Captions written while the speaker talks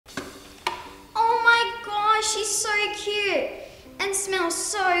cute and smells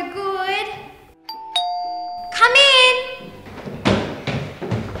so good. Come in.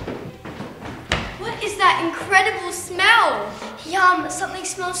 What is that incredible smell? Yum, something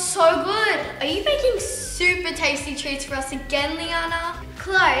smells so good. Are you baking super tasty treats for us again, Liana?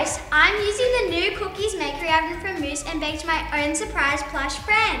 Close. I'm using the new Cookeez Makery oven from Moose and baked my own surprise plush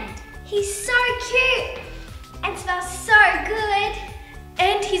friend. He's so cute and smells so good.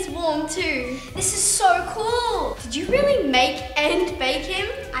 And he's warm too. This is so cool. Did you really make and bake him?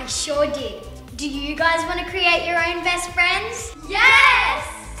 I sure did. Do you guys want to create your own best friends? Yes!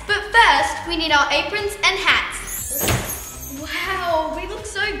 But first, we need our aprons and hats. Wow, we look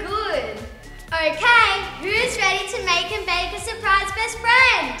so good. Okay, who's ready to make and bake a surprise best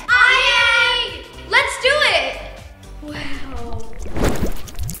friend? I am! Let's do it! Wow.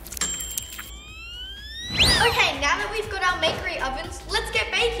 Okay, now that we've got our makery ovens, let's get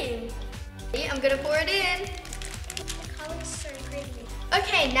baking. I'm gonna pour it in. The color's so pretty.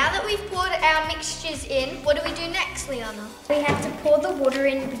 Okay, now that we've poured our mixtures in, what do we do next, Liana? We have to pour the water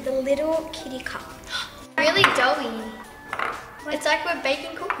in with the little kitty cup. Really doughy. It's like we're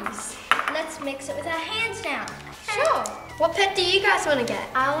baking cookies. Let's mix it with our hands now. Sure. What pet do you guys want to get?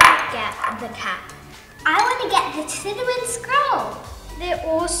 I want to get the cat. I want to get the cinnamon scroll. They're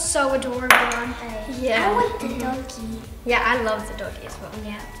all so adorable, aren't they? Yeah. I want the doggy. Yeah, I love the doggy as well.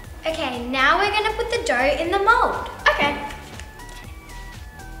 Yeah. Okay, now we're going to put the dough in the mold. Okay.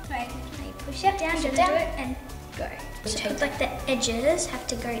 Right, push it down, do it, and go. So like the edges have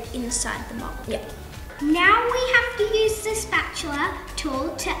to go inside the mold. Yeah. Now we have to use the spatula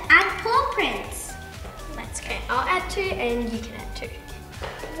tool to add paw prints. Let's go. I'll add 2 and you can add 2.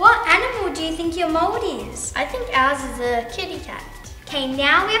 What animal do you think your mold is? I think ours is a kitty cat. Okay,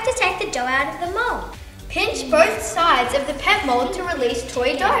 now we have to take the dough out of the mold. Pinch both sides of the pet mold to release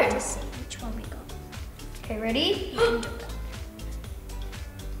toy dough. Let's see which one we got. Okay, ready?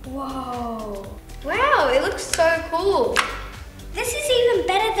 Whoa. Wow, it looks so cool. This is even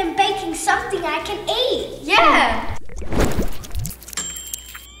better than baking something I can eat. Yeah.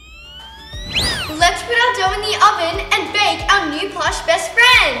 Let's put our dough in the oven and bake our new plush best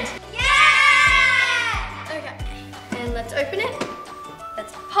friend. Yeah! Okay, and let's open it.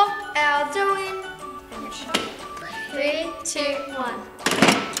 Let's pop our dough in. 3, 2, 1.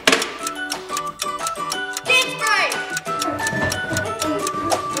 Dance break!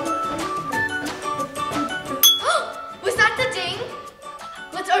 Was that the ding?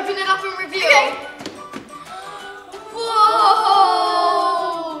 Let's open it up and reveal. Okay.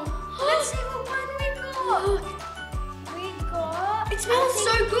 Whoa! Let's see what one we got. It smells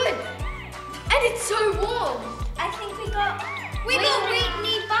so good. And it's so warm. I think we got Whitney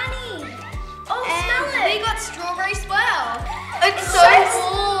Bunny. Oh, And smell it. we got strawberry swirl. It's so so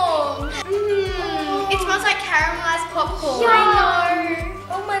warm. It smells like caramelized popcorn. Yeah, I know.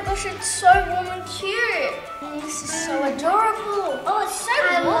 Oh my gosh, it's so warm and cute. This is so adorable. Oh, it's so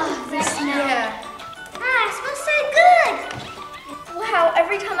warm. Yeah. Ah, it smells so good. Wow,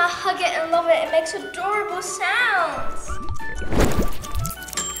 every time I hug it and love it, it makes adorable sounds.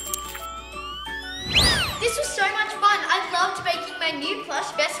 This was so much fun. I loved baking my new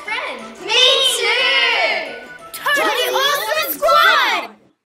plush best friend. Me too. Totally awesome.